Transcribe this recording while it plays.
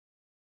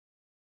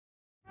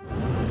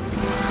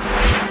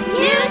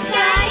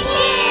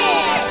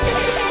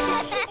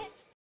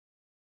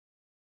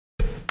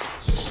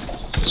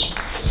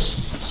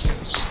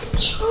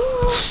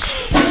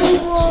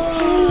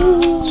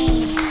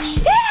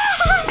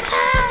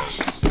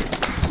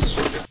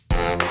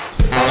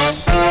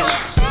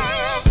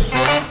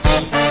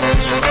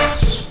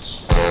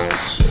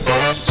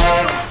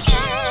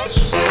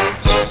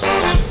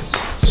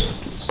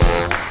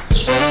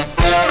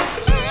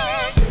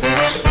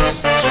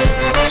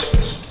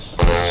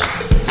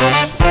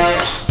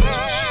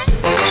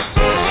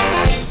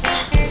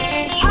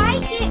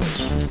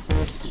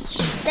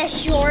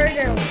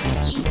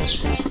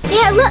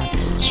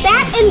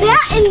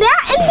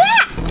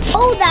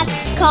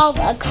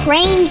called a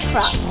crane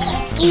truck.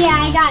 Yeah,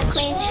 I got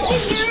crane truck.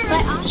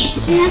 But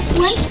that's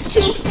 1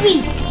 2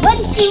 feet. 1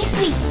 2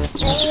 feet.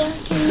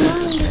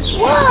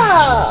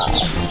 Whoa!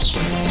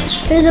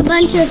 There's a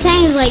bunch of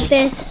things like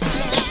this.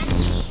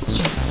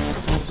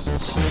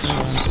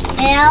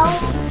 L.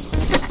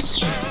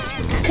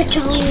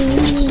 Ka-chong.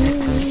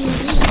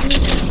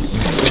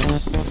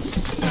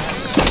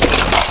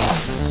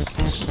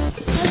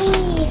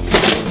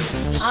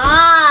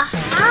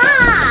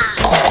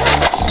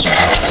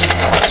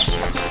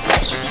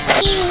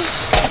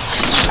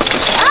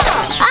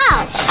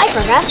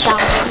 That's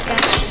not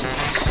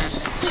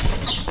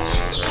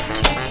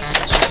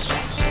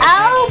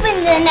I'll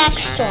open the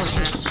next one.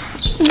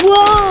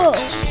 Whoa!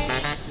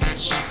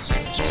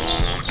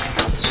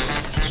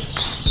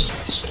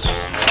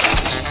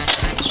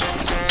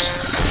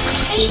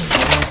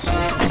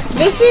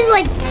 This is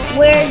like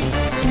where,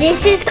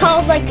 this is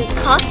called like a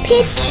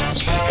cockpit.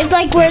 It's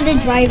like where the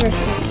driver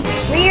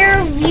sits.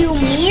 Rear view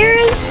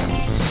mirrors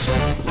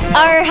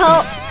are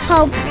help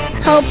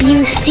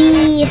you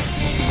see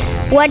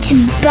what's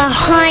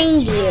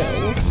behind you.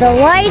 The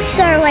lights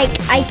are like,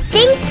 I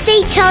think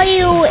they tell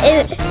you,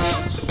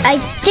 I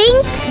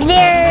think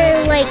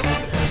they're like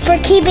for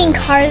keeping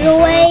cars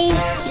away.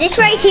 This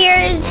right here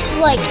is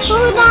like,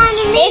 hold on,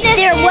 if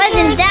there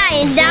wasn't that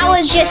and that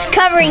was just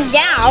covering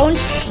down,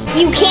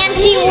 you can't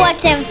see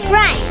what's in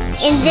front.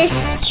 And this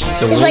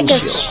is like a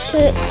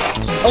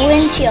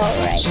windshield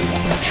right there.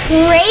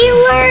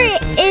 Trailer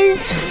is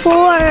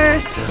for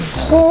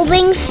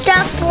holding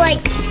stuff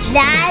like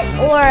that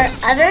or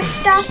other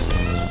stuff.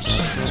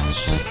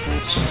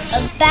 A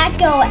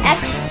backhoe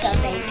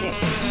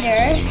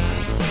excavator.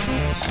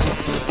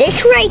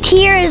 This right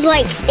here is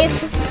like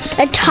if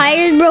a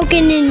tire is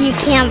broken and you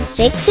can't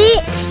fix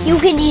it, you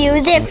can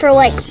use it for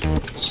like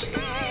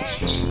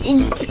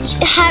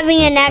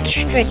having an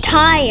extra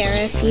tire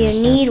if you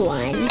need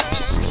one.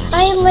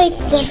 I like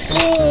the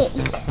big.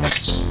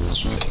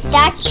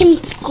 That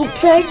can scoop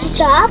things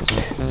up.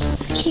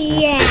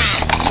 Yeah.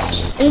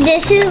 And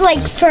this is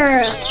like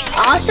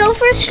also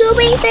for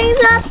scooping things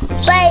up,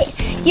 but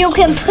you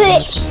can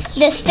put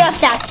the stuff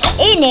that's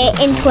in it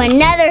into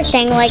another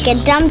thing like a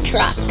dump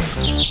truck.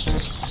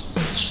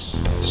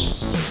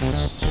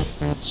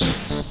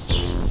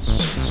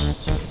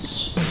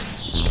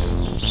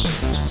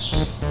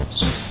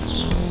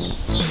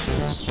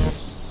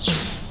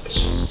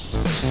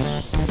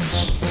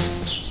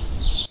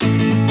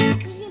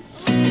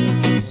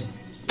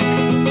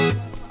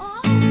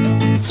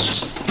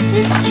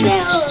 This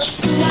trail is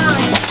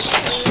slime.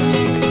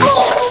 Oh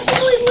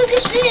boy, look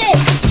at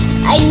this!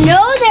 I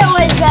know there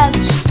was a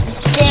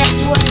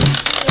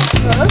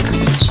book.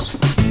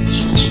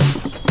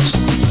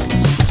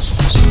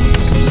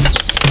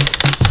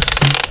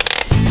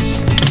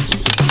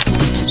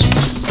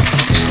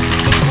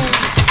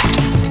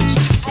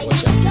 I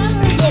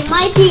discovered it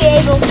might be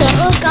able to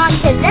hook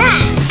onto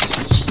that.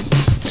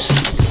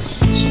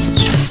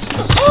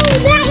 Oh,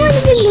 that one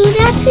can do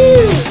that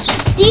too.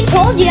 See,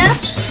 told ya.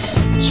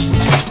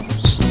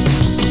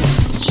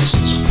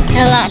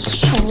 Let's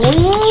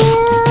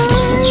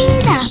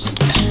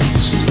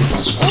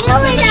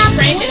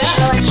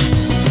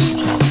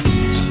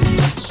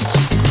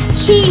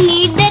He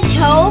needs the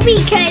toe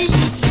because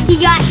he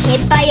got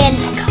hit by a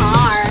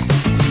car.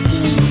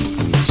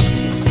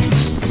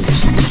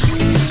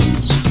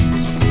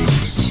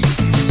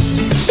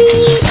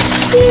 Beep,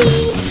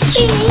 beep,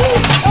 beep.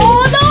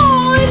 Hold on.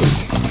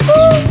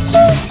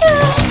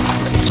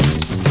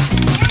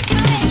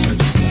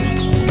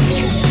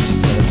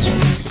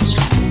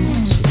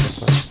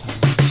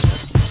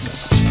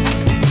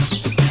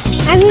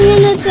 I'm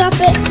gonna drop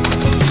it.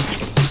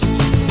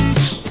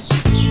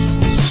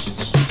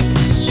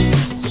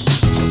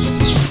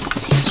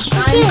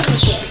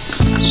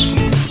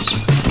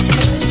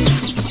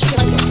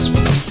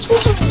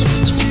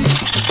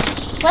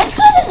 Let's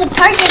go to the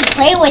park and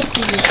play with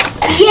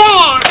these.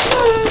 Yeah!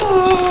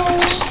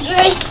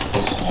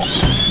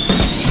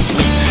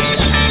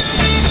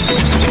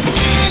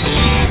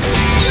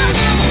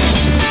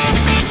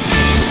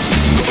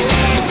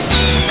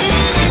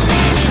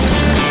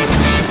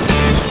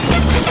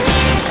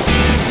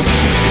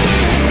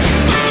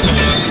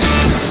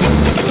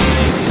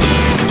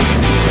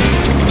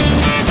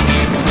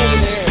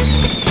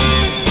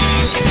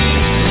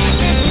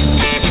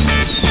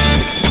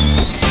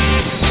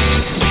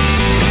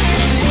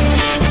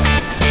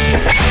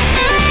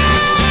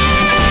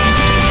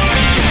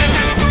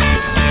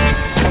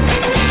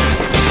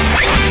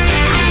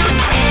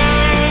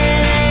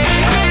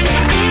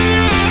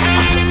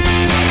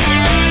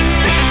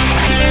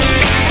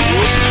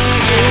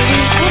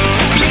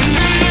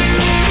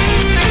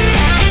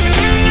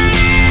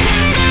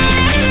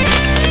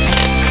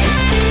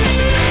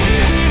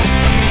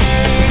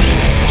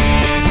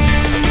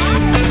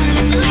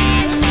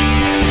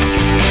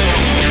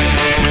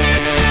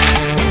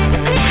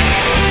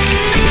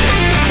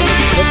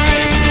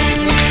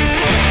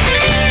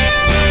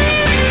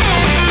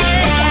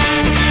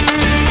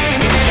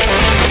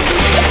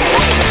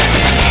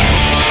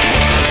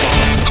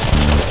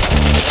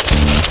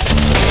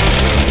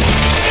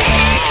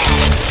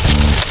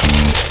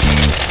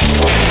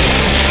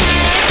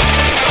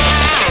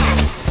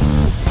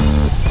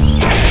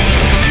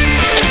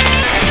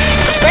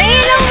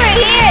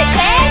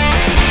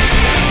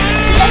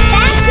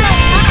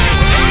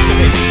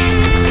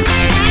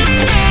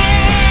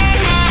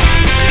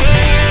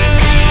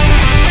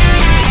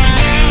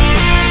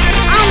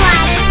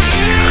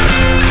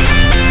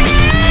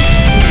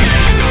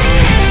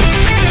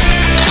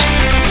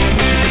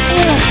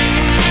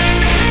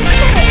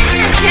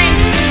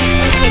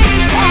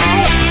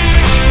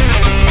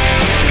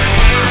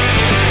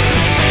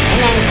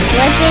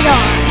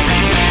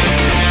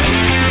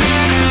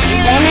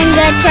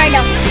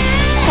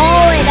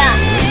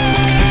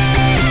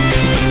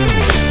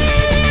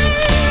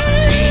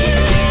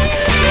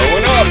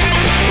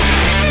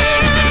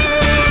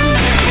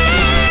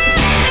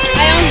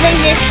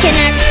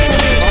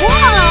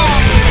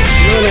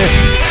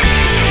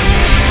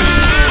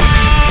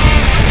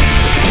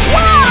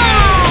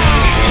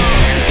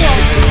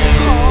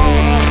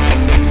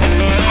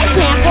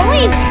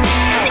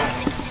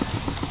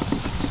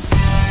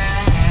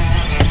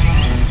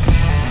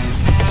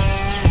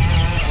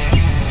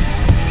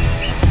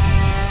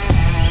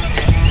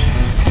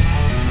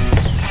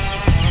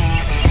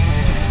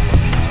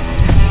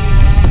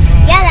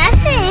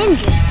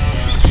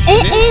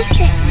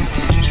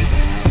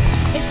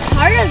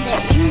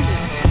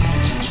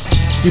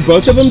 Do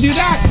both of them do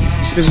that?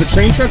 Does the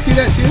crane truck do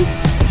that too?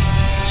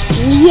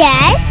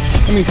 Yes.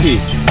 Let me see.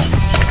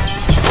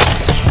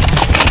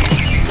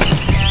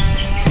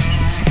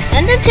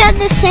 And it does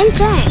the same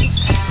thing.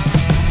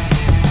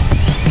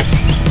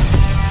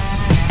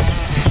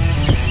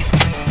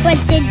 But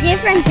the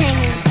different thing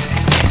is,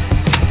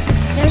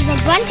 there's a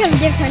bunch of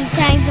different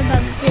things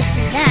about this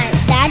and that.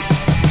 That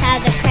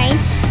has a crane,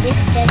 this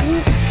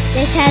doesn't.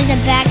 This has a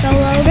backhoe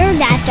loader,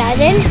 that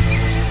doesn't.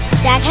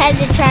 That has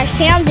a trash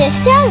can, this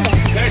doesn't.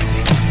 Okay.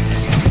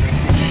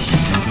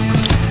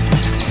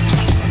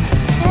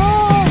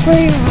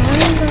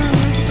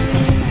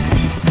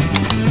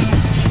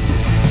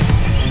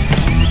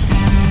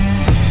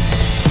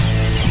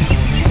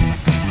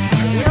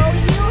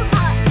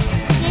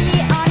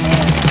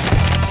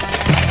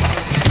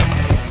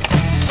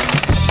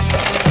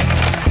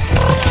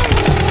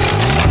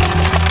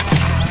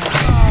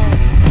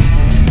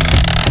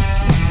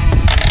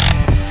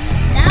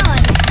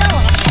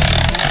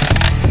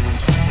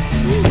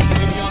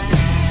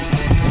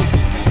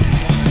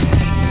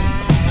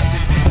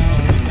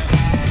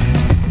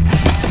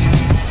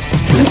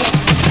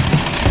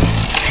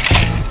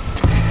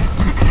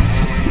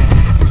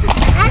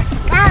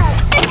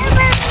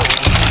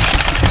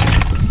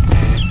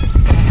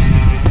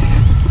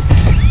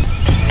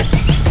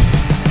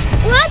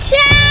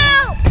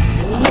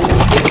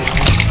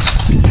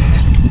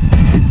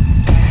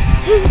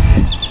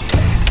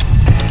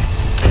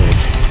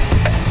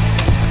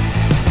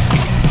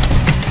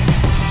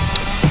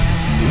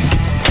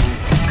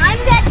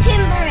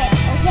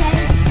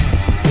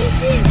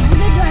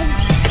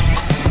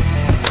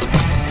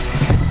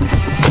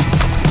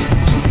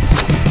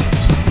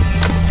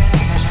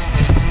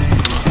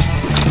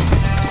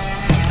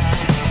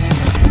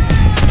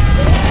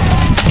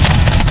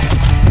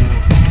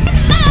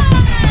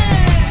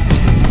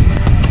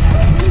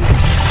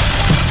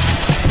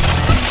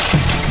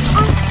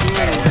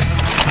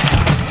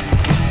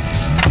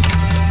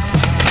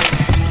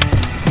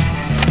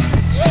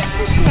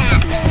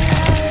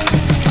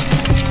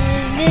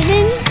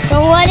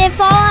 Don't let it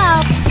fall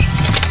out.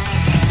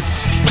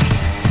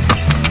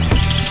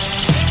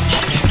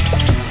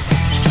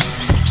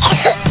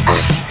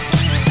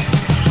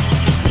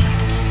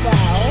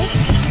 Well,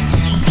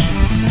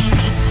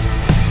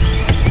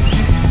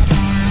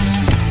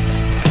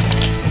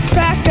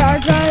 tractor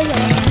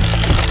driver.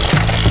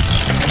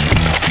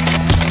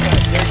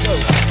 There it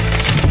goes.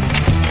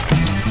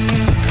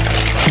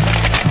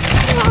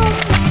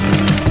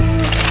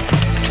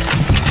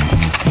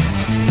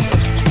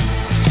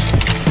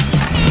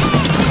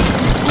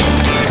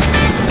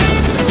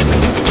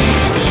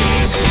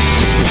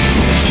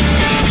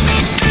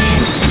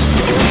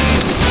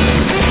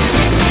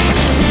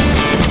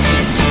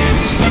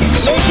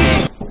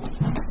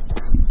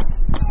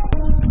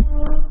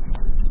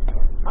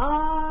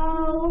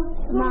 Oh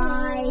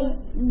my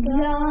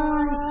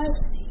God.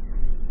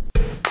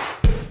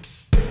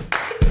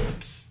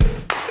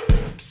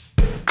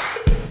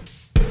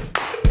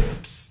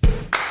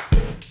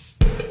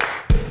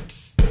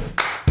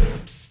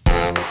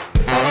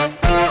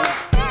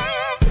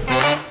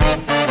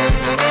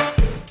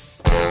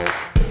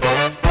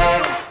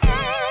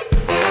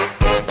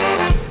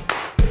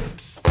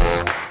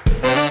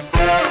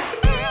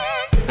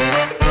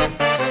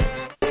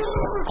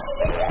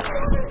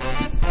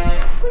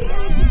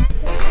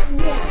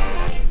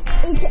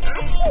 It's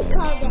actually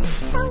called a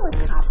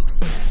helicopter.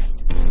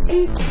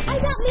 I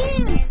got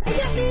man!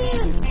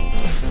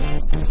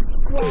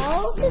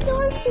 Well, the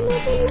doors can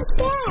open like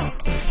that.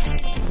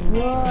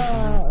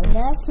 Whoa,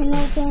 that can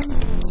open.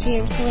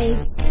 Seriously.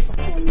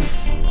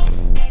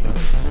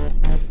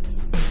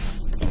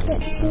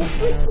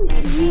 It's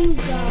you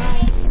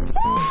guys.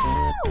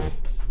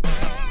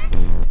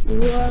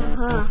 Whoa.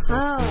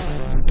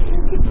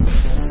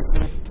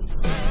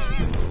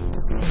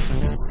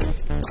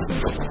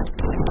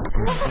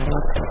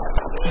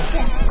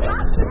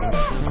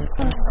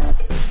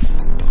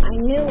 I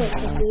knew it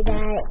could be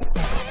that.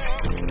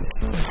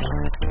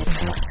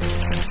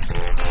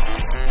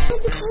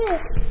 Look at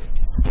this.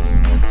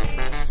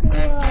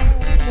 Whoa,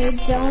 they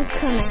don't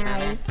come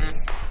out.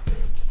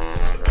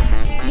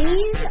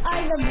 These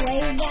are the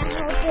blades that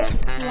help it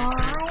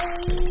fly.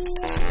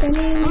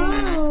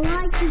 Oh, I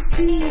can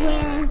see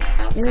where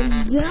they're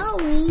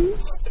going.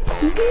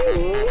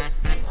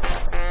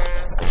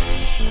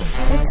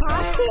 The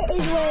cockpit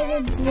is where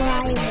the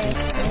driver is.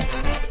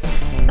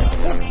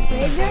 It's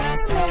bigger,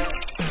 like,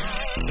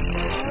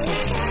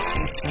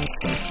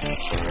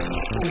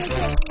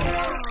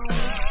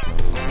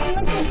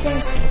 look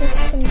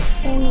at this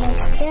thing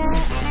like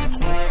that.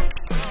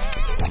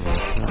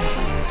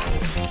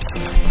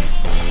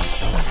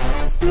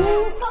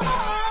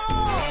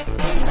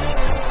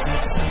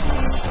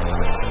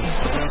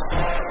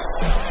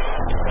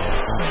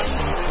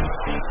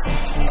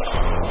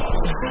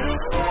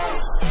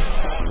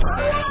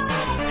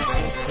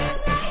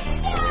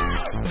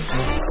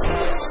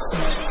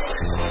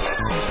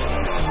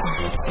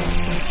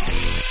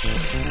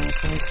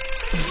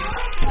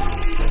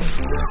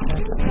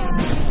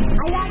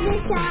 I got this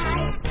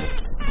side.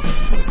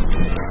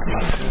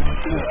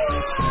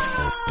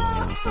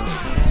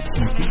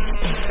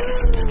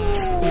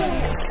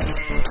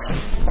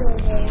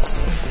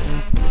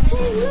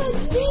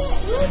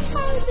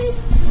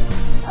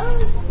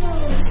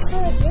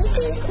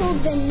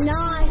 a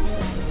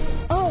nozzle.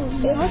 Oh,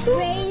 it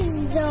sprays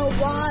the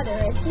water.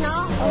 It's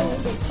not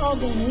hose, it's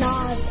called a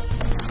nozzle.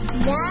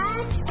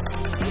 That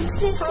is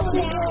supposed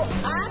to go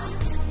up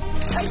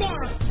or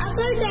down, up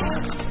or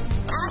down,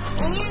 up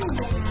and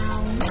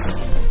down.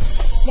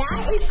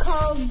 That is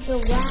called the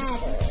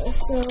ladder.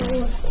 So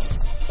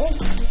if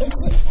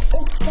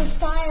the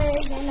fire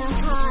is in a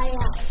high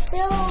up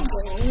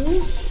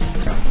building,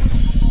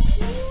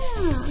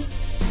 yeah.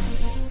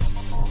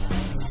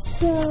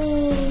 So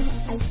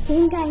I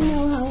think I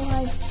know how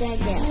hard that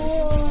is.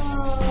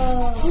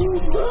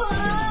 Whoa!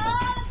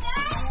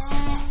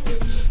 That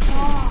is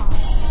tall.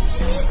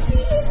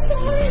 It's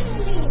taller than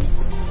me.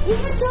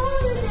 Even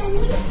taller than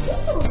me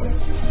too.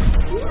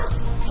 Yeah.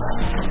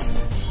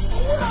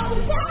 Whoa,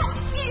 that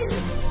is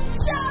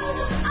so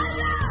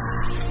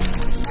awesome.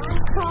 That's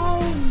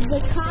called the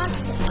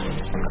cockpit.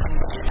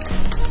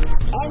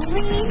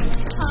 Every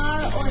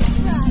car or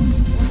truck,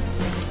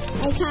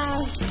 like how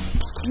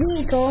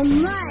vehicle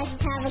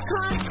must have a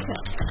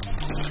cockpit.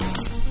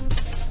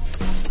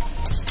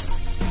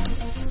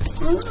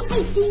 I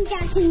think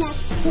that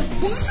connects to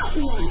that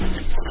one.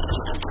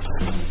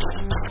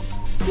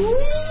 Woo!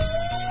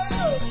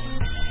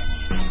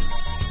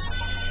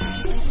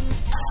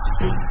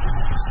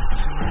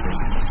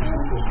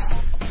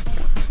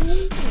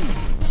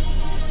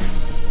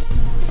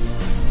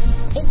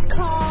 It's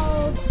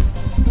called,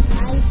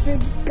 I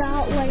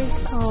forgot what it's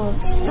called.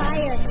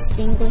 Fire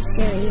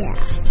extinguisher, yeah.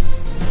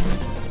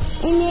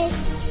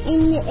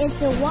 And if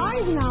the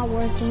water's not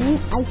working,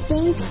 I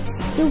think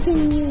you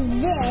can use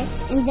this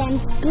and then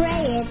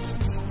spray it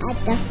at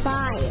the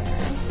fire.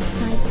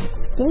 I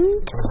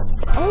think.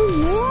 Oh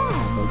yeah,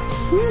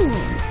 the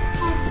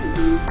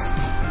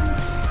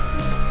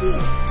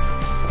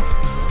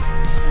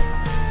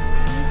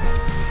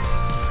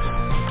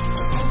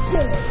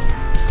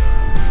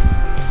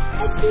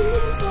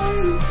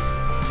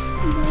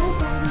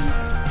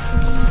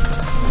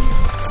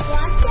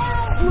Watch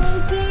out,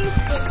 Lucas.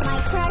 It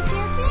might crush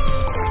your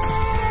finger.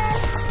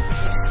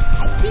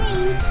 I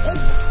think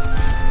it's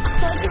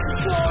for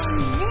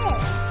controlling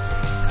this.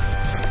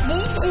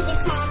 This is a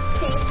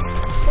cockpit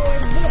for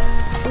this.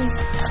 It's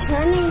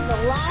turning the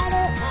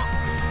ladder up.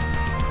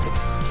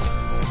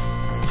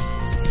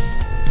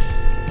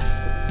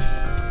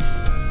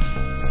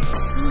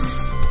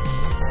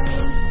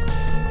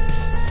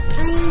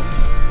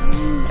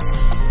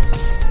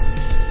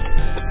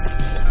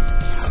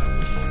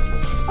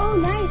 Oh,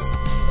 nice.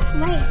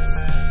 Nice.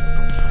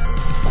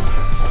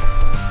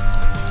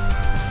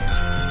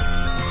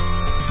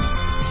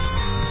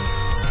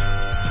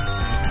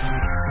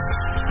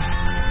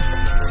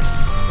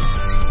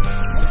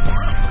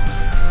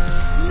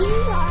 You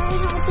are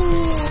helping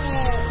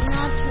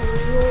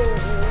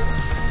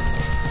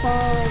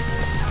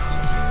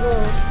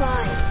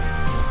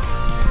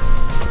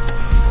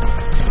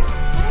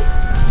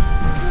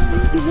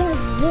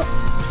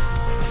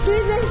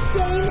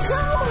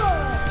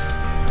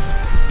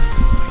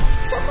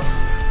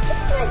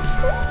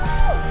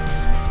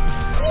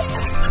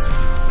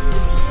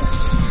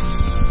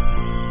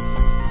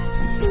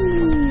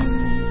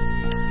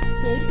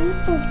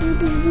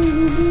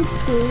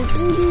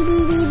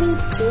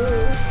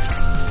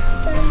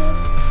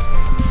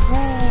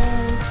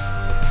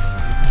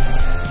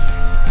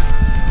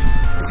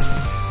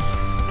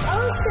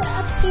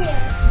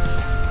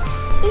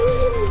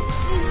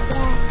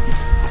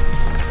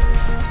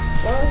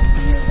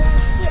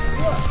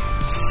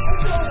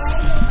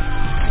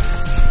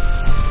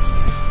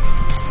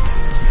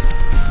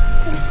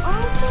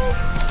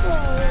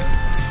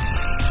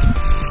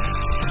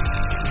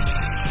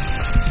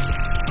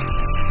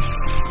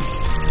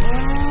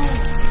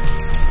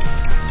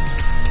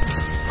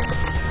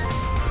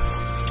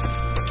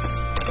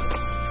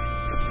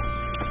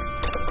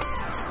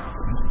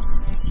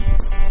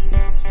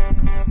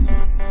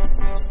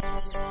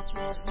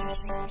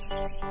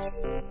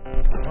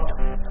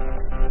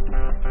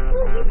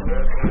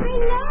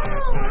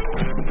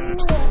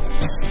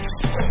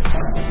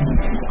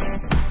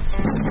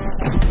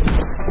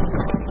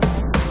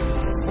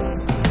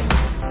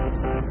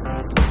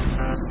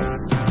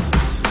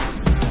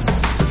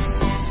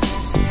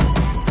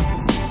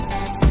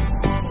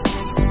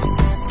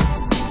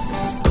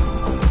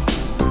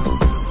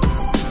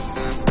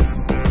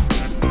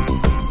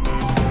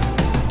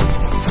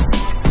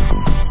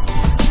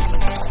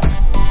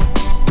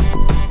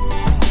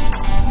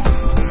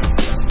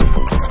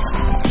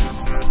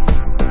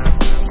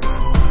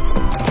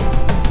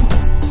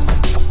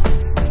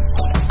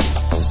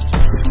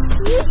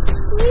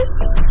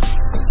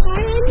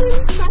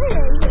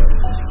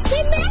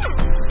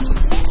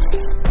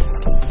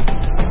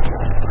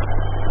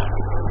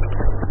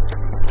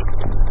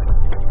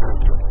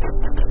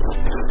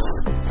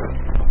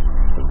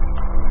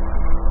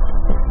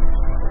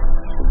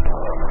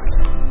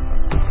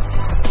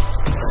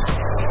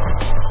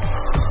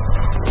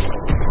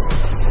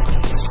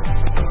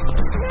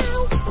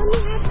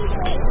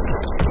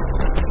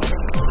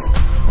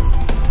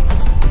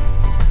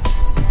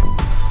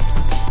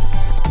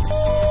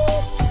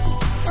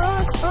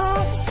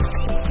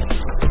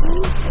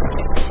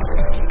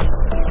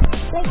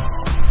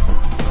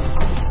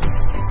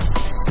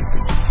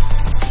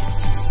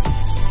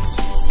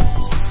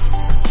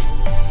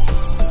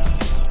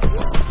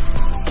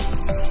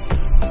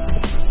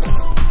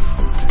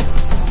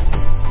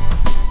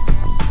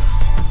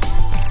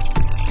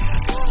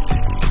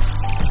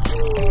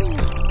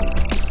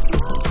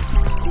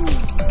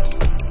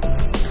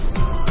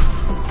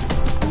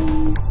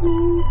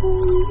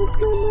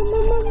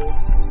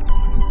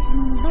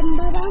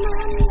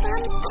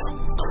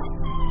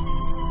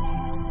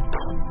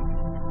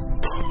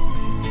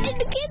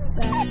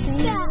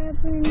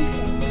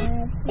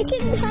It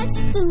can touch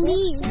the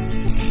leaves.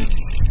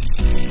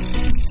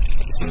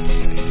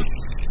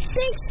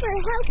 Thanks for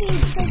helping,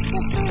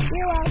 Christopher.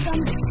 You're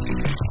welcome.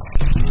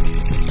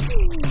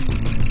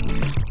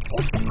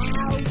 It's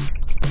out.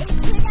 It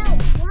put out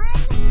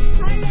one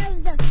part of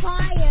the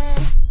fire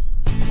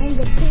in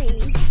the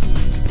tree.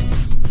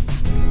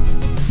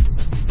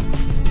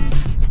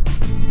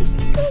 It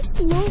goes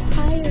no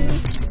higher.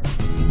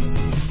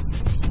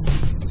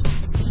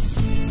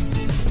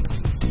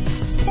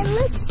 And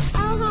look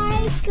how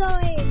high it's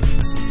going.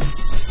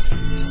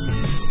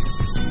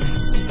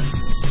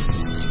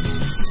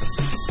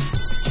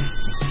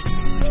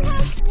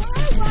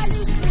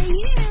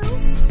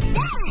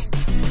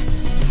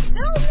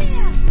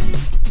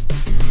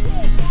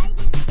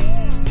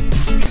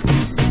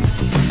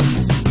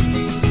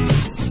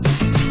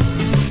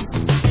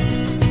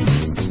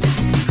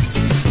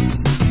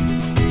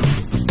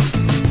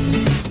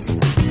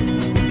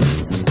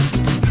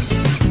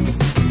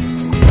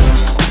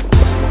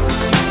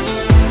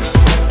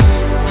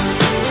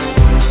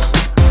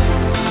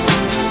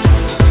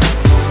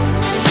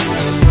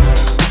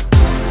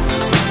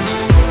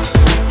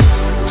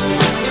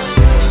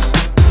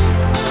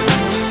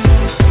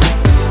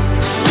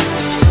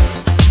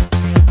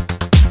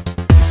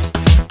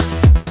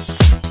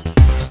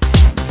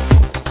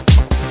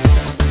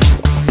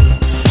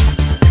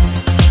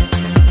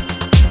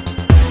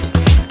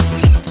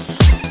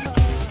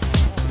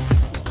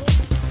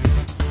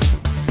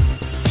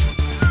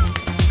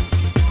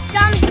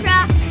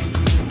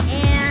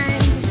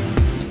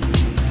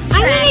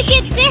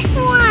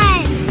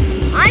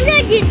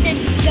 Get the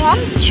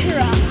dump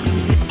truck.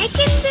 I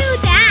can do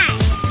that.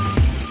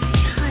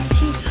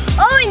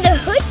 Oh, and the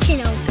hood can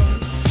open.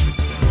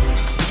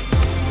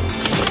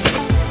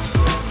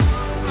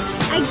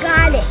 I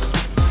got it.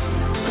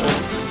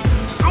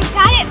 I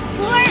got it.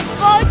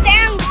 Go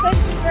down,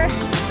 Christopher.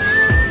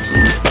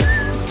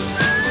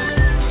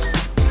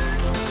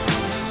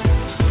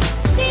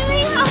 Can we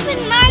open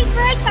mine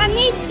first? I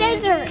need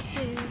scissors.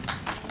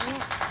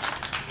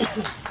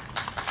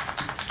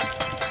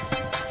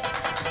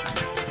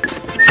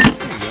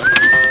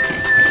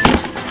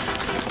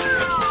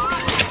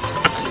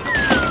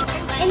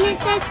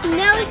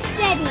 No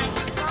segment.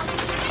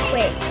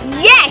 Wait.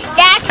 Yes,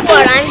 that's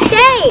what I'm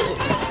saying.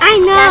 I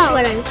know. That's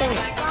what I'm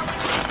saying.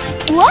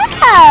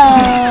 Wow.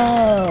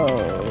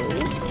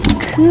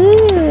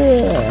 Cool.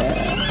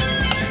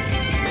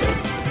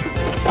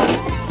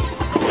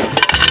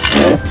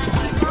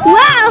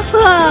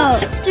 Wow.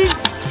 There's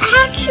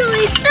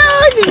actually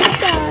those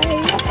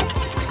inside.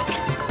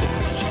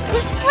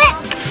 Let's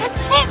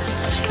put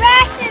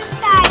trash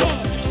inside it.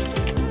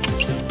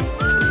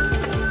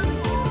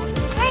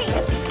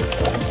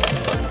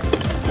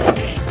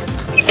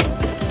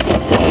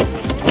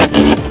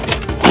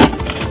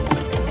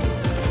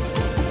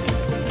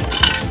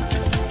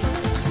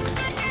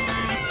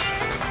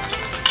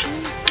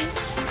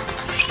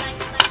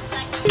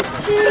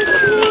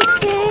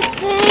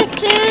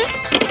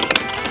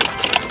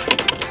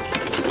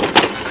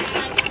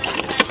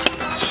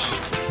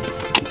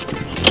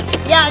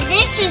 Yeah,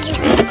 this is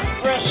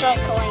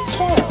recycling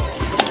too.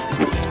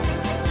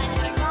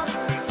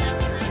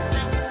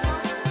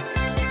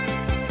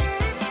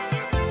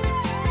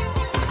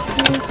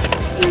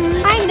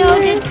 I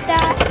noticed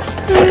that.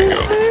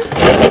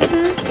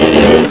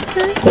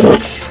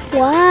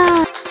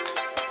 Wow.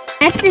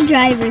 That's the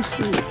driver's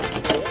seat.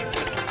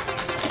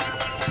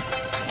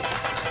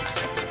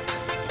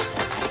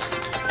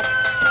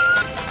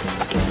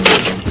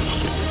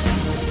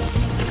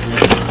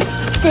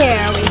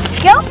 There we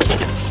go.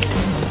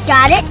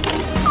 Got it.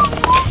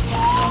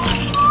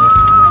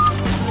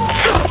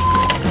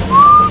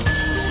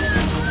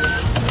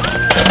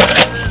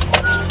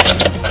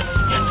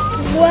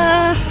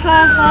 Whoa.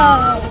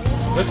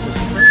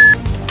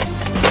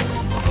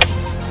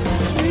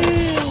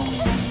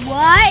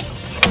 What?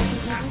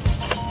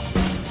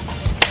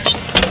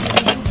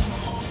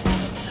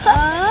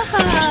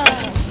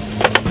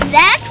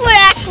 That's what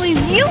actually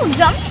real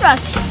dump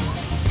trucks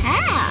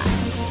have.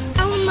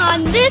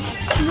 On this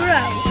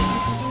road.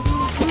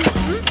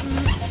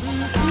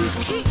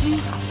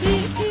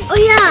 Oh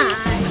yeah.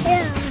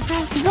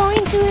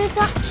 Going to the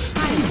top.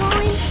 I'm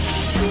going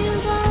to the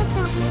top.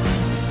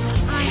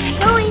 I'm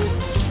going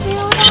to the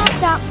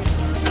top.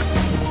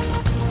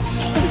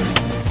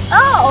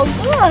 Oh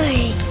boy.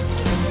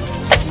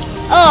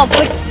 Oh,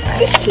 but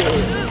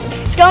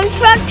dump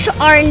trucks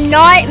are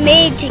not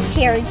made to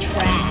carry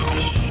trash.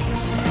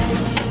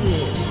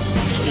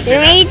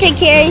 They're made to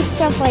carry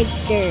stuff like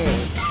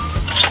dirt.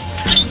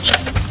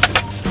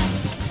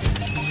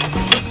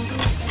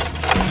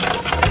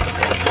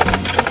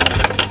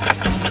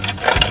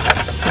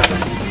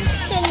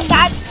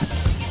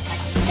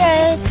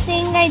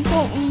 Thing I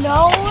don't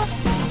know,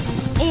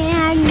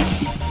 and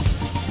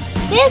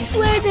this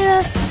where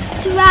the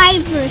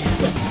driver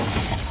sits,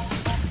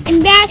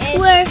 and that's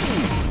where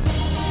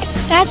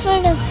That's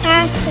where the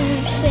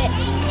passenger sits.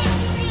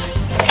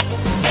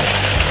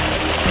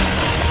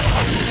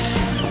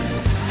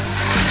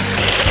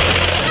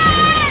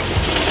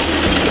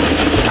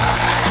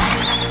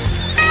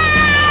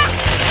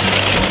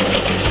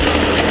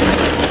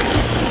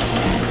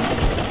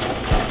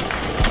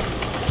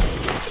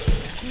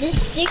 This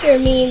sticker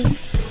means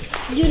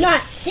do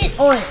not sit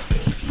on it.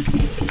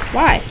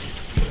 Why?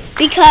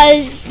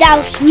 Because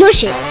that'll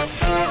smush it.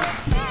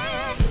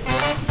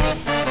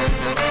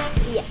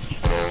 Yeah.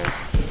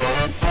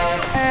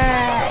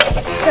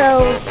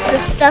 So the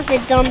stuff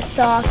it dumps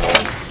off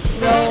just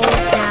rolls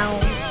down.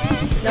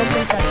 No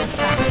good doesn't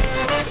crack.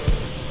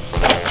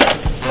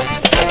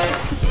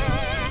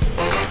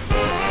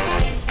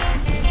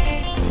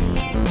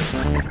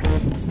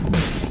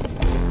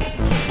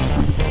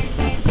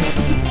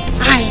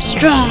 I'm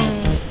strong.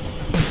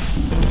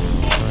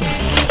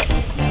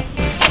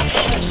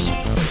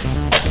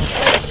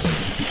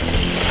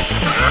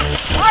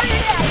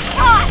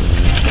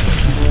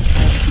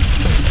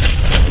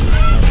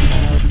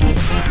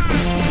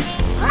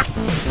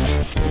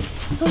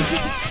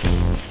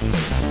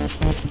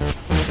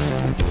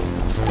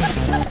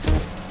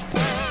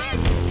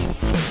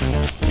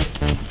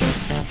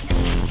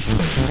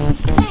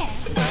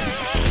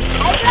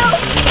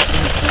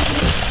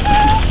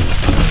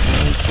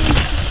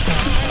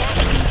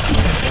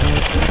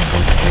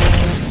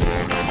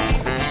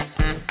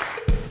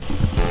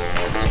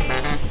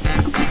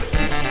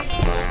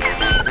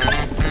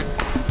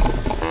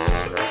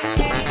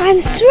 I'm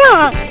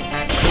strong.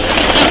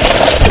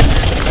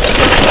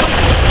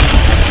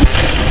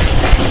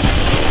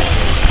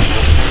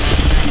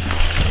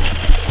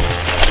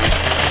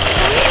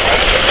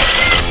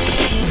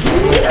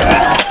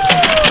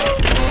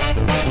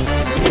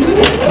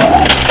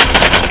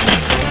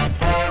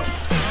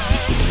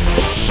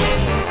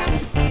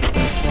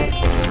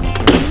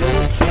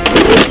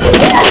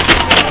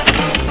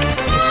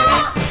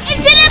 It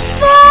didn't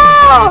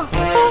fall.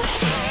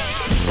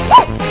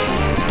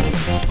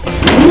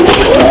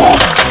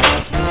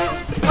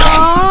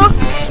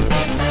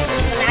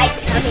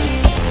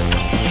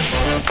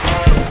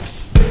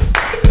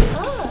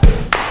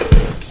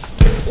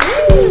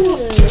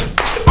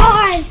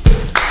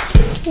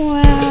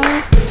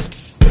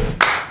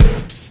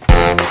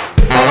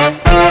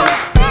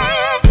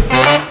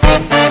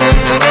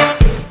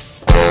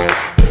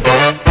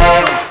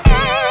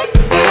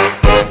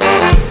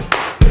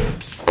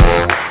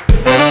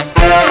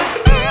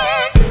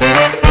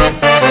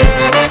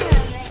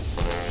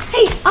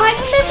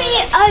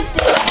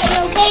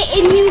 Okay,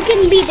 and you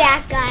can be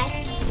that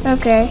guy.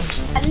 Okay.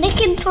 And they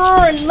can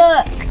turn,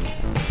 look.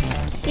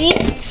 See?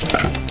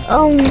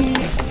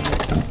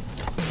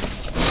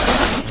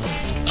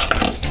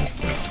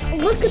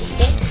 Look at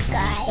this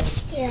guy.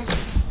 Yeah.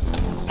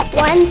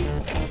 1,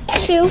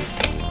 2,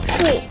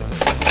 3.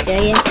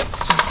 There you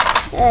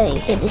go. You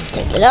can just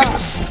take it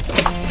off.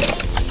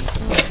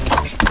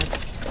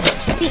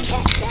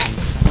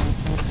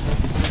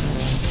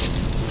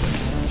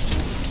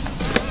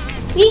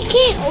 We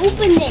can't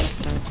open it.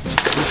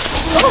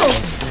 Oh,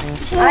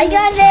 I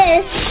got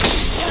this.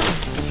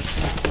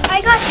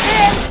 I got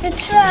this, the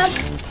truck.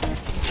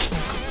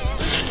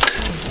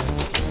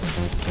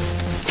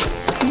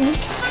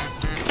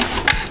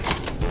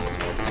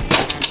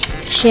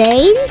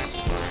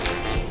 Chains?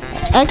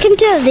 I can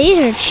tell these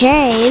are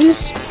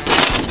chains.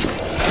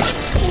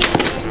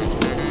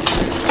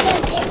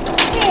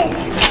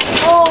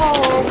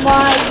 Oh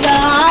my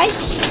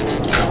gosh.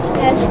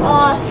 That's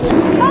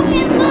awesome. Come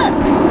and look.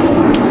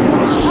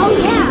 Oh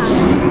yeah.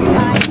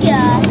 My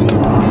gosh.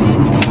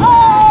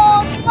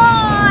 Oh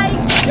my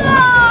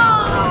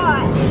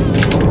god.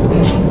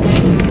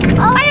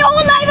 My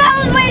whole life I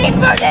was waiting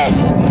for this.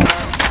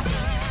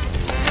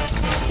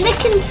 They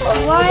can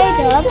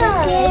slide up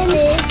again.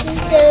 This is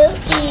so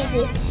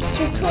easy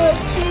to put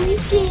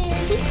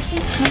together.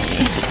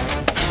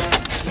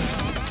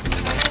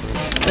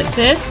 Like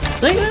this?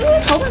 Wait,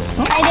 hold on.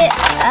 Slide it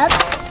up.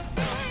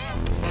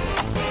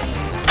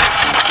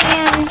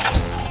 And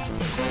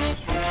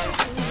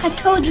I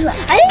told you, I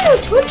didn't know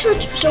tow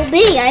trucks were so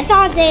big. I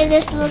thought they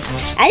just looked,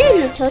 I didn't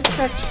know tow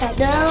trucks had.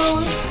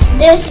 No,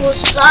 this will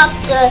stop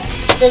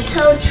the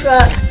tow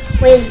truck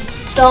when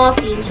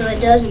stopping so it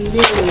doesn't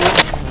move.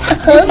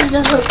 This is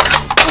a hook.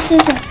 This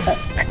is a hook.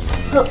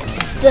 Hooks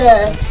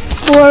the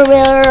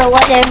four-wheeler or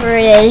whatever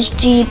it is,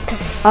 Jeep,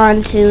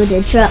 onto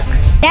the truck.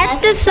 That's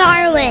the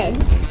siren.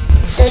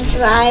 The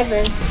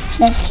driver.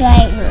 The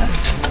driver.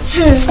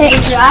 The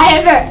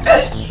driver.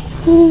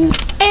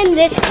 And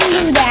this can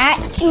do that.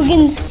 You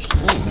can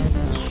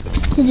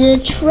see the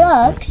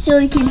truck so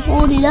you can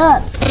hold it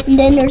up. And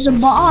then there's a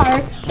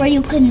bar where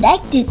you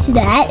connect it to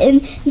that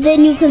and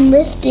then you can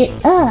lift it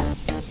up.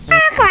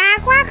 Quack,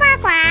 quack, quack,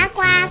 quack,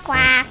 quack,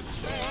 quack.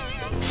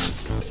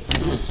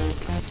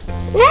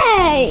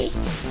 Hey!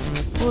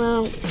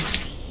 Well,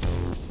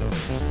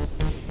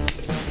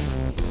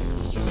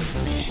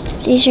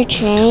 these are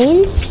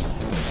chains.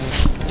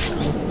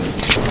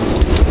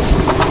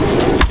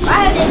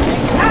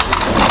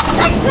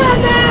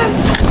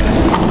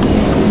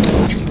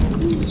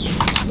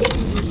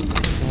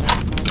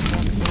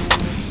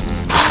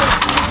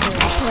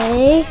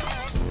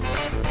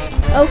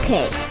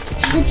 Okay,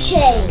 the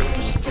change.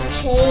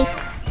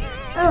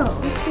 Oh,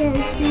 it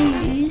says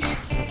these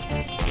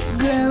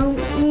go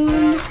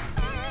on.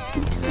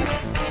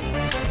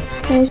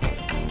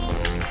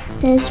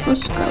 They're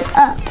supposed to go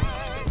up.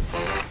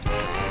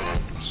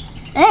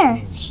 There.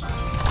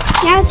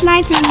 Now it's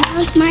my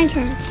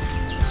turn.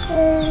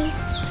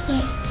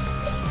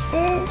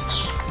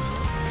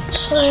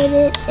 Put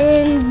it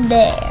in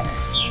there.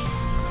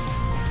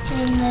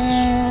 And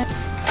there.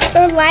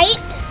 The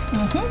lights.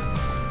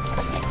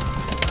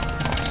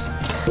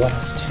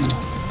 Last two.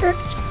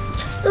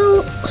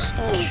 Oh,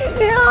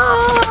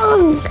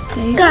 strong.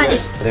 Got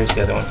it. There's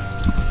the other one.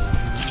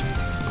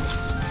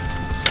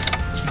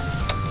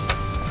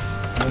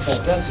 And what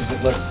that does is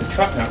it lets the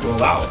truck not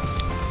roll out.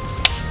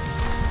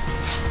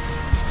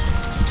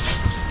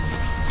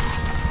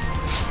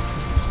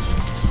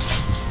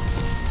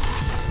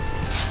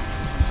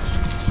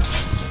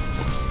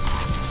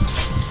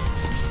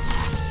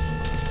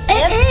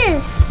 It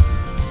is.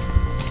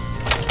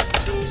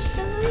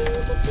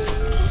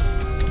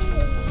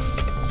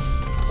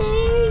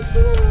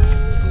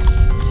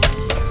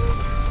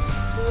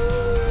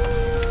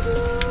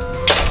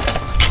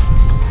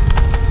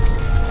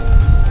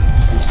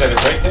 Set it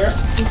right there.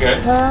 Good.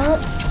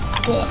 Hook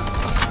it.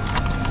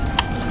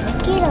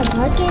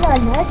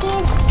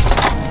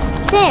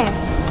 There.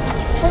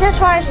 That's as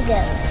far as it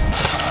goes.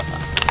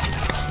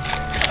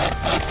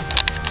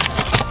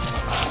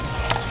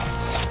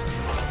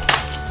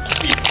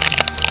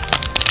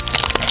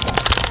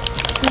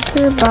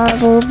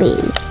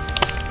 Bumblebee.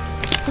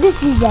 This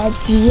is a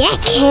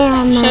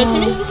jackhammer. Show it to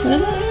me. What is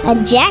it? A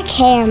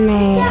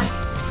jackhammer.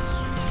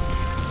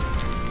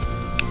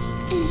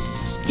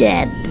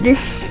 Stab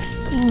this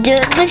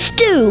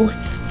too.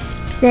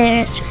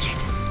 There's.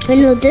 I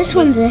know this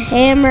one's a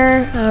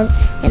hammer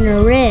and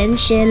a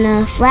wrench and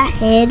a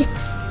flathead.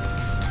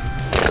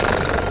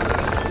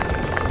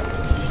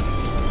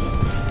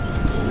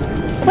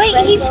 Wait,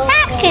 he's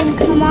hacking.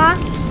 Come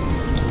on.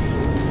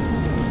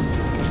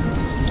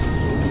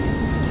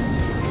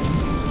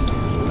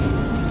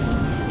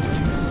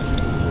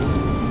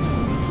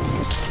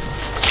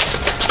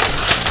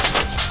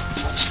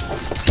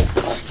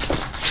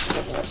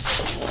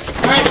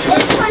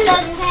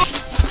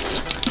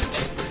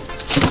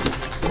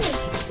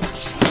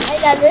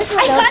 This one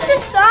I got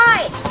this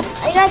side.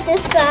 I got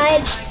this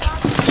side.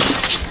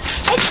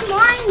 It's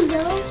mine,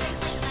 though.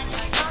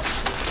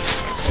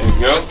 There you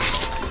go.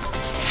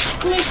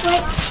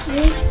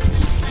 Wait.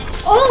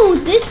 Oh,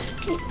 this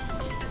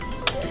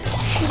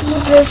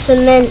is a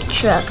cement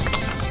truck.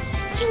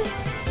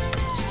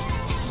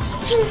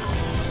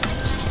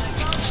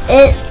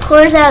 It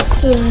pours out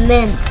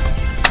cement.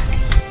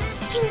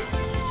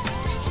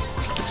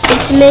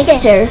 It's a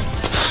mixer.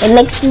 It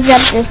mixes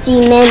up the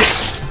cement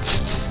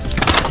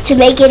to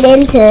make it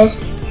into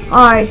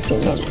our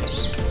cement.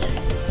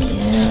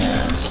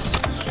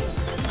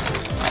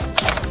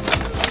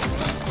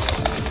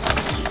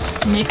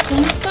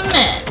 Mixing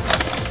cement.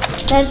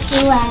 That's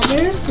the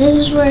ladder. This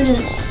is where the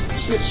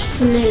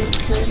cement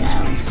comes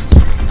out.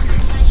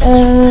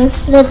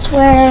 That's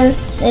where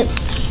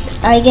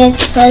I guess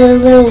put a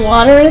little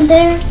water in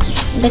there,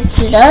 mix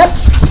it up.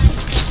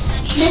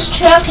 This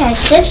truck has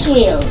 6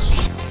 wheels.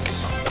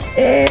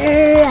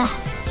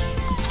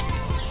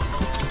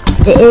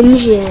 The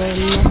engine.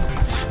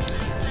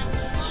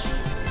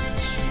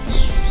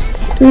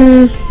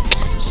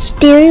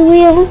 Steering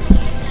wheel.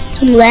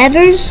 Some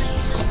levers.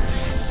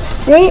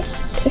 A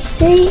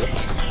seat.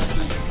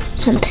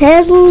 Some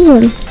pedals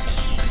and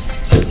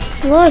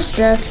a lot of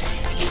stuff.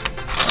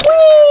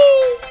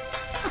 Whee!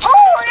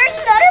 Oh, there's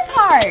another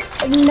part.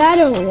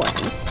 another one.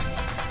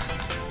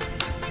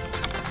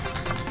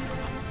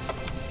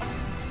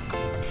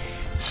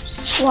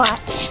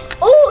 Watch.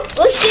 Oh,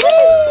 let's get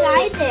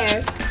inside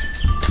there.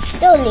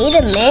 Don't need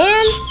a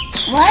man.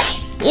 What?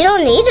 You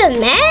don't need a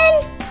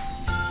man?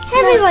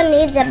 Everyone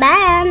needs a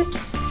man.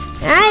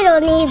 I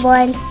don't need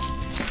one.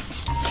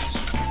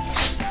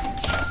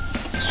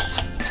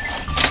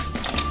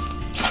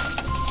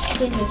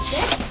 Can you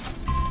sit?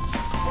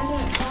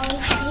 Doesn't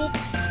always need.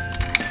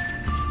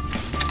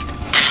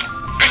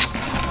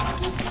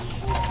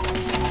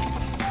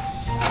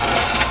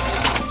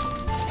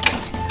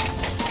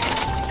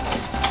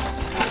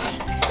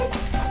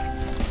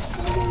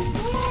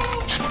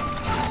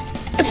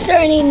 It's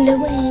starting to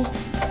wave.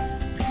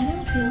 I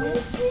don't feel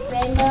it.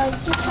 Rainbows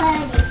to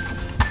party.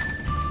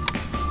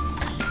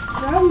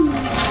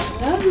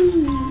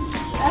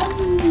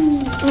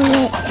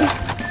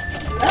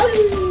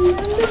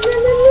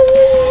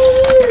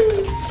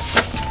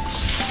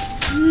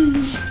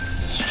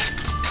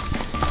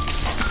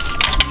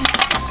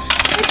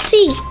 Let's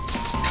see.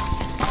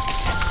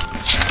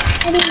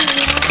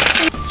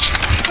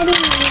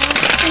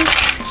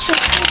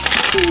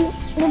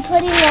 We're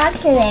putting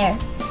rocks in there.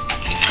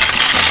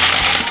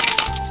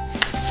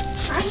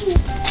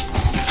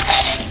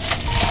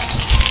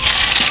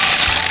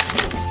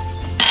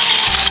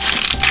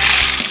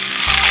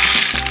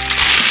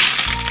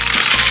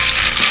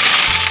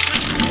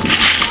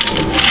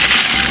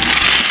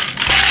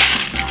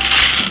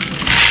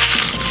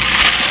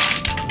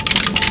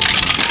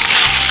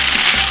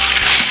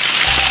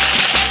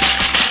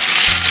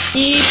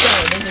 Keep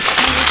going. There's a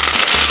speed.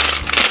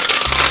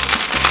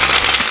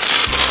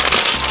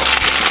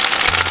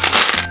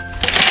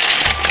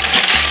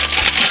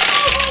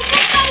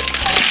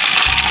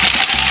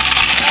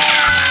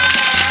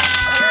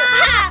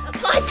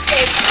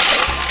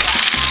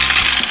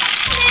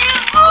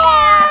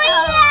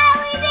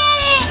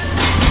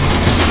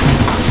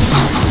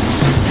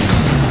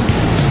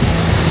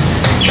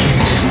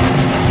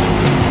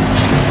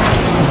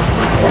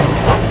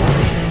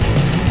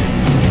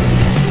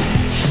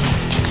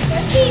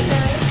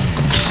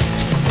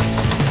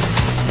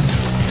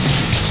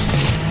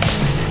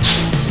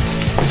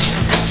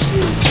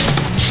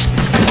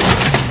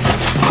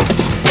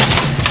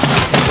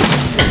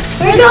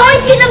 We're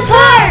going to the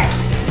park!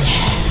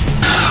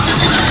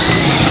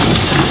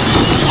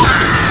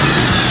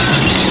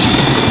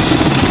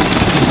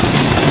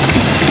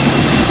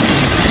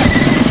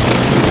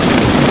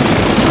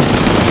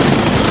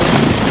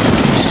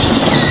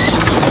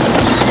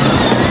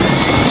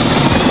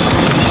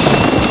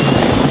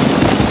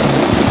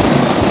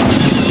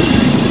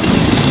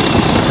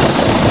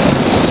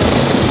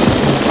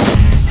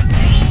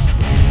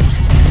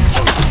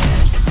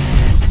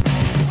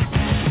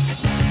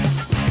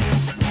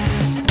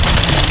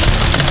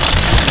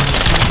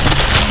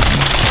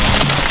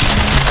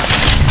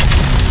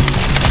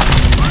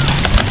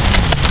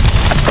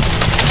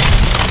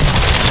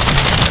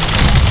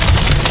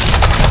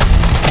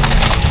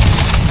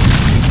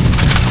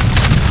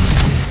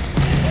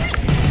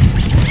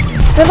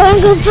 We're going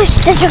to go push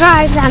the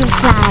cars on the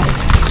slide.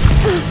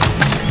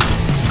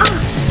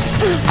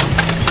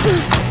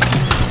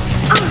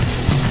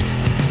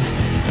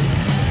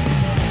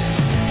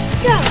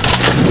 Go.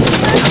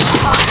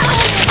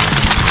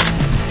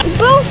 We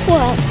both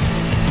won.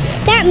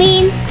 That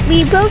means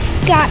we both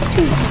got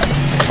 2 points.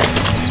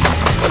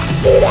 Let's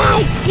do that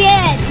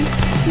again.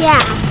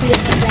 Yeah.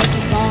 Like a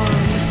bomb.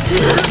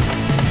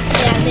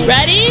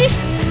 Ready,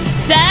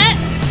 set,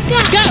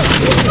 go.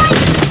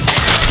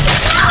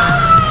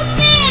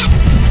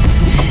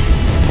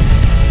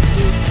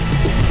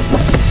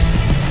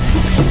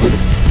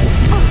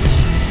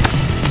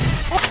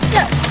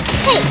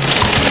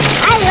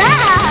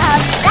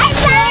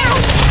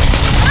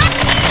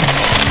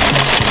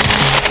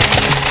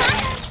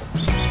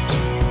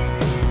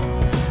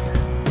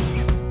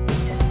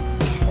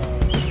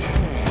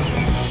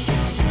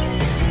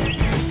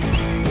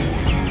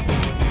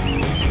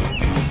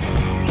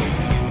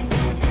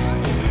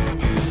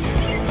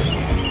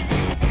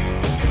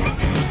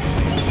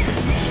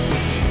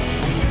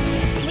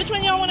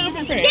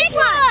 This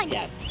one!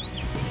 Yes.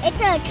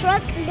 It's a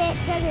truck that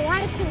does a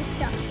lot of cool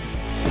stuff.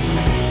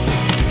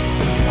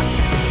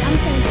 I'm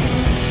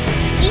thinking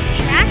these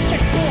tracks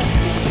are cool.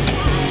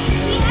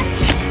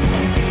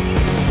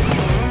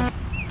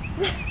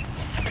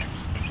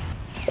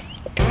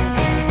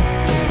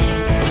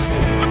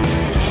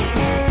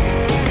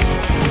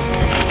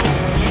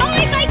 Oh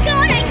my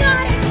god, I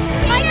got it!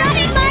 I got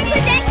it in my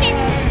possession!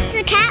 It's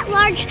a cat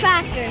large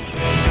tractor.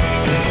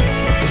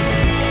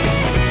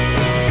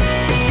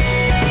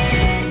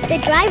 The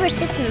driver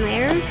sits in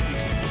there.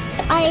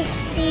 I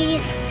see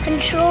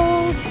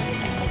controls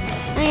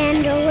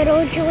and a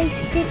little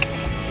joystick,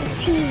 a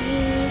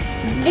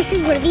TV. This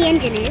is where the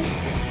engine is.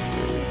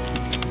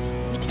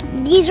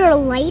 These are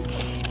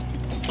lights,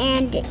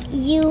 and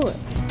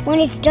when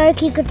it's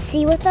dark, you could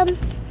see with them.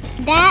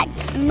 That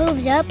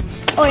moves up,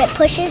 or it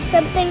pushes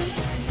something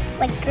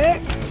like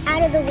dirt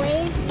out of the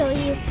way,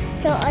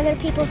 so other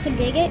people could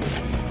dig it.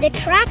 The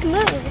track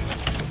moves.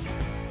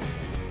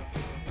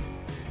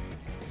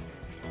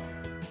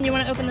 You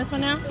want to open this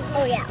one now?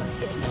 Oh yeah, let's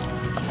do it.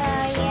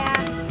 Yeah.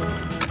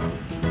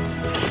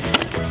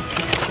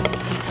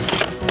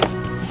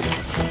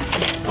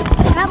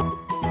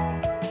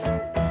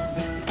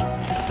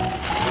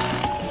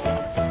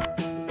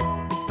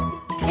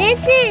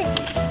 This is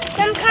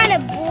some kind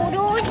of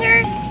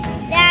bulldozer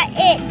that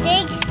it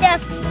digs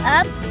stuff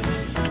up,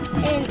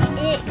 and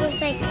it goes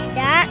like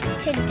that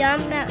to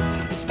dump that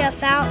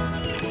stuff out.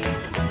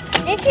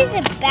 This is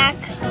a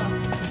backhoe.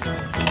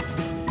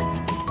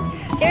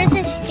 There's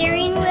a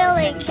steering wheel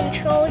and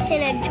controls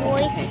and a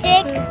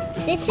joystick.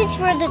 This is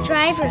where the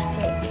driver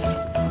sits.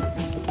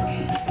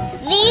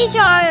 These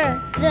are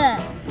the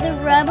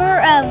rubber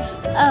of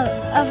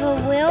a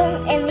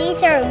wheel, and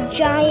these are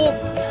giant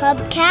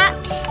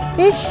hubcaps.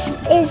 This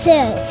is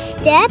a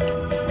step,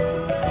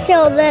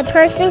 so the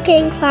person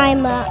can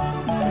climb up.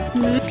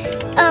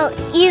 Oh,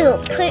 you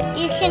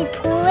can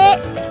pull it,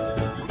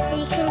 and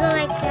you can go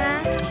like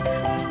that,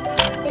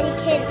 and you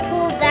can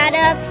pull that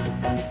up.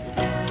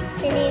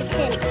 Then you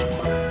can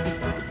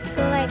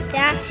go like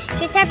that. You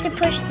just have to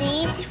push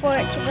these for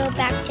it to go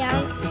back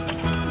down.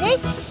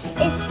 This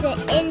is the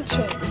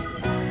engine.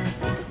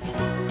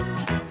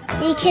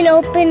 You can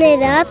open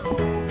it up,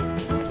 or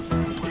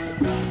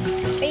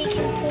you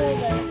can pull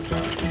the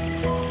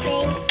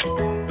thing.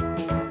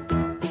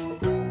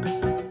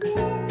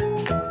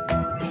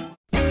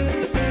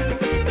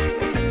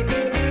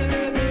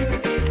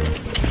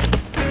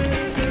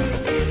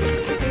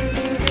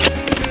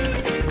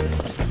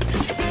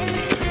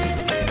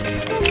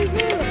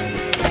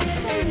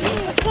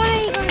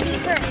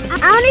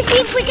 want to see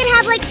if we can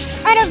have like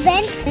an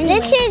event.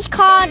 This is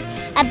called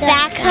a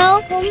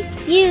backhoe.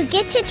 You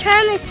get to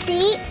turn the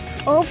seat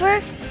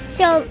over.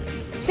 So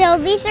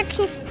these are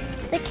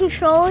the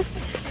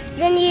controls.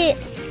 Then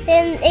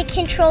it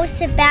controls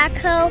the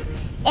backhoe,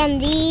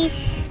 and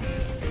this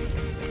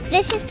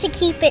is to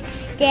keep it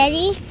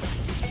steady.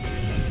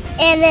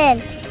 And then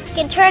you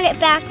can turn it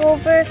back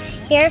over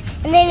here,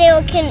 and then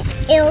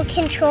it'll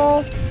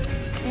control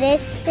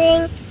this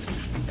thing.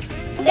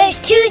 There's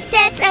 2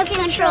 sets of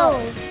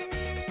controls.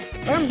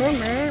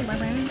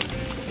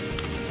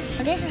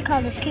 This is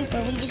called the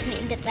scooper. We just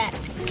named it that.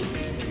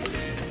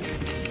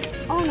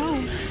 Oh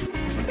no.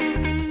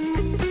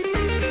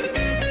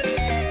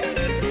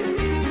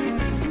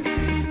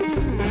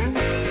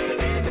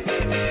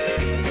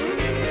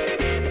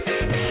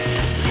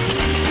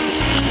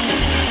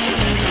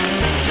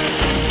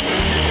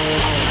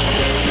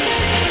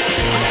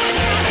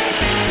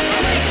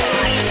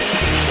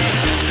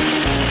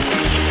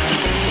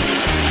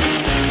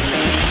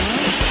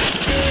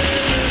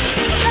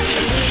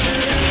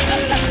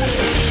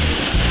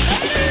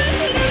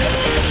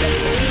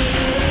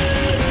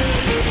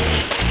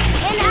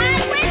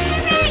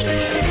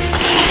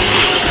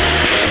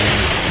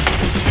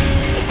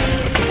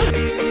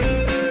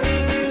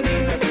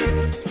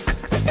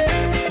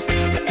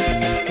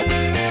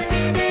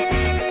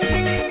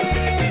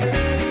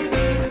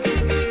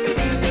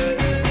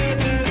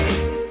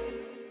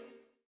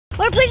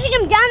 We're pushing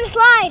him down the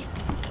slide.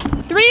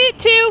 3,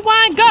 2,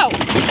 1, go!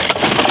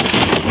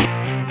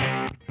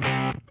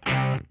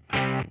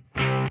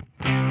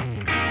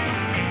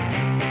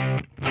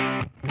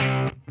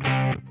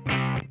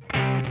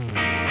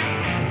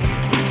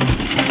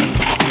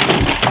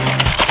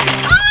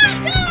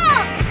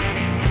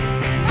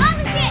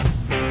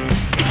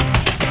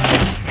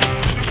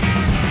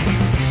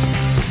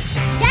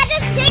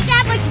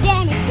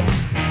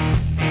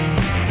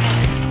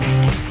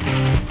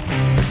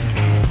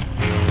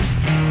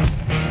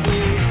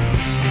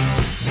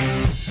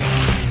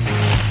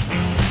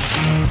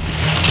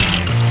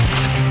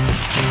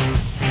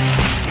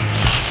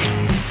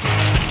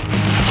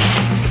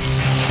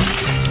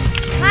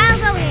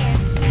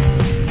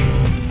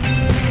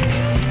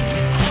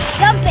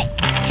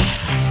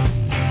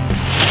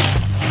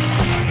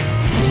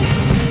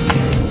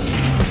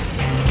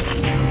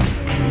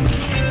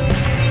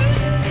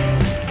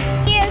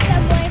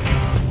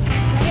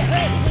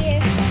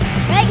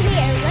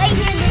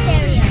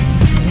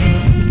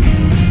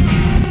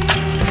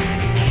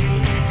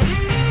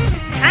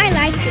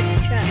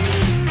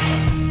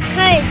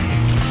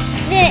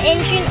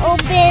 Engine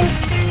opens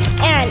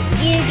and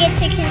you get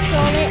to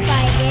control it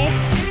by this,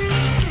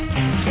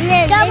 and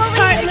then this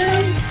part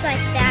moves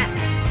like that.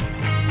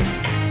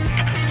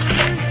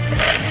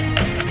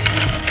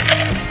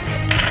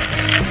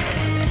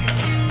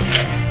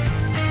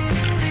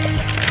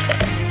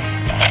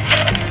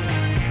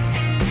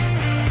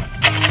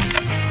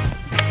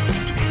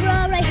 Bro,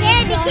 right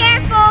here, be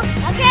careful.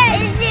 Okay.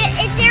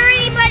 Is there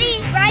anybody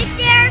right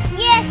there?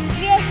 Yes,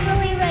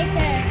 Lily right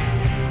there.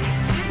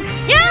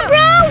 No,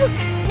 bro.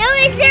 No,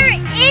 is there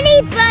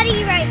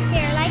anybody right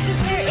there? Like, is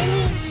there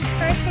any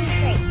persons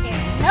right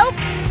there? Nope.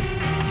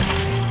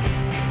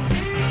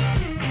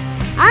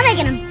 I'm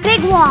making a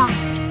big wall.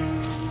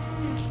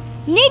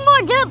 Need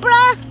more dirt,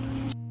 bruh.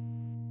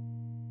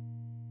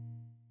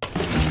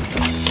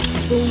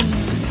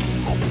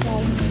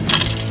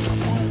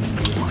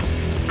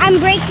 I'm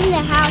breaking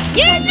the house.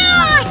 You're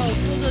not!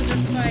 Bulldozer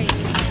fight.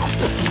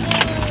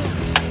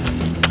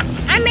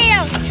 I made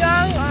a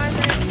strong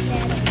armor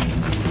better.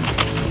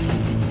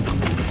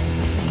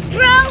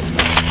 Bro!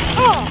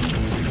 Oh!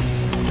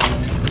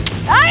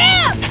 Oh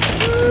yeah!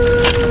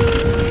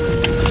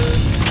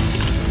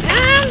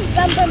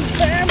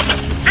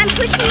 I'm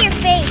pushing your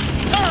face.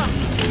 Oh.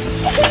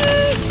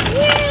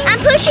 I'm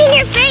pushing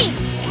your face.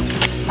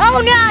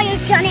 Oh no,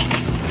 you've done it.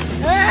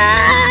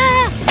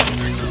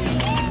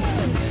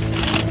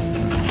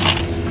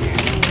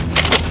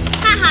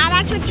 Haha,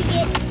 that's what you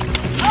get.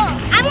 Oh,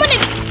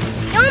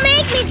 don't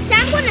make me, because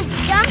I'm gonna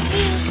dump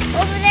you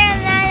over there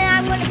and then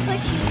I'm gonna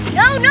push you.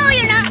 No,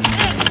 you're not.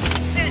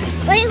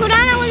 Wait, hold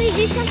on, I want you to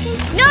do something.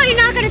 No, you're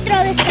not gonna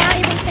throw this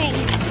valuable thing.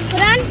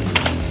 Hold on.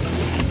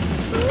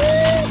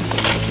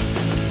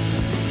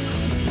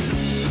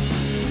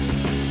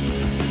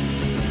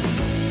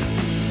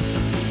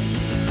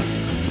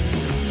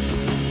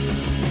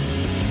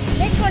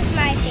 This one's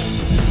my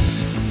favorite.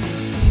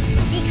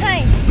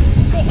 Because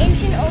the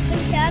engine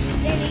opens up,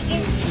 then you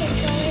can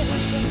control it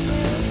with this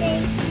little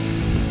thing.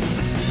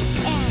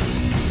 And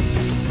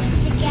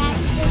the gas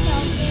goes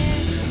out there.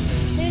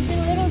 There's a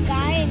little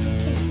guy and you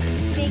can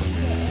fix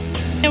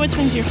it. And which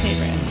one's your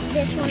favorite?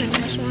 This one and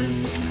this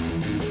one.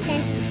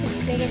 Since it's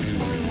the biggest one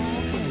of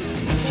all.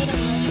 They don't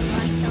really have a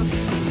lot of stuff.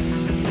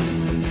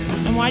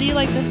 And why do you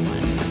like this one?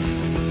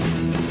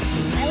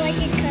 I like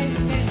it because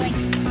there's like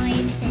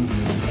pipes and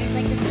there's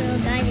like this little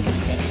guy that can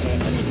fix it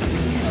and you can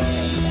control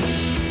it.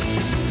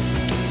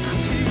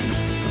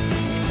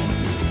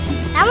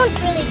 That one's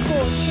really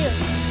cool too.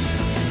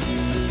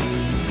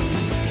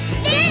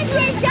 This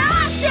is It's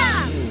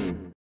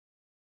awesome!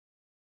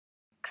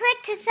 Click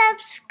to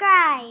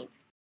subscribe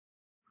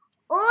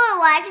or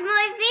watch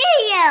more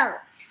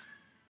videos.